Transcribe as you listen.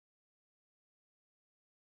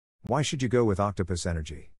Why should you go with Octopus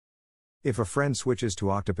Energy? If a friend switches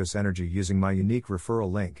to Octopus Energy using my unique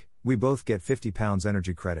referral link, we both get £50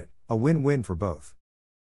 energy credit, a win-win for both.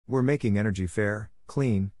 We're making energy fair,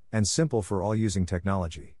 clean, and simple for all using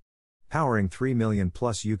technology. Powering 3 million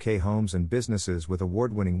plus UK homes and businesses with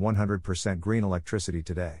award-winning 100% green electricity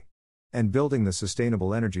today. And building the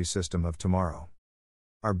sustainable energy system of tomorrow.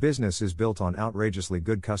 Our business is built on outrageously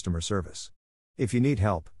good customer service. If you need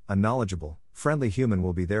help, a knowledgeable, friendly human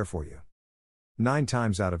will be there for you. 9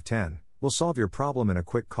 times out of 10, we'll solve your problem in a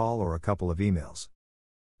quick call or a couple of emails.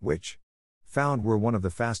 Which? Found we're one of the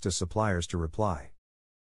fastest suppliers to reply.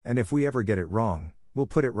 And if we ever get it wrong, we'll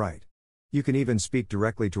put it right. You can even speak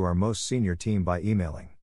directly to our most senior team by emailing.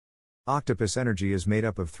 Octopus Energy is made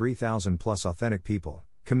up of 3,000 plus authentic people,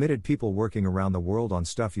 committed people working around the world on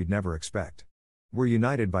stuff you'd never expect. We're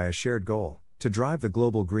united by a shared goal, to drive the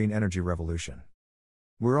global green energy revolution.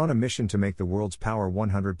 We're on a mission to make the world's power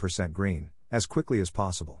 100% green, as quickly as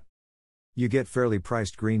possible. You get fairly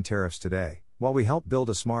priced green tariffs today, while we help build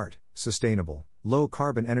a smart, sustainable,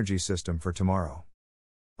 low-carbon energy system for tomorrow.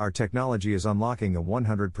 Our technology is unlocking a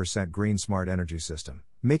 100% green smart energy system,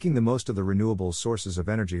 making the most of the renewable sources of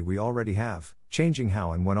energy we already have, changing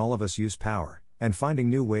how and when all of us use power, and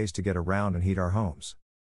finding new ways to get around and heat our homes.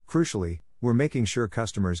 Crucially, we're making sure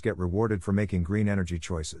customers get rewarded for making green energy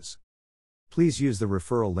choices. Please use the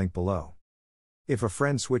referral link below. If a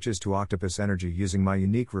friend switches to Octopus Energy using my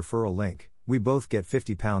unique referral link, we both get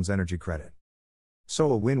 £50 energy credit.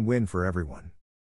 So a win-win for everyone.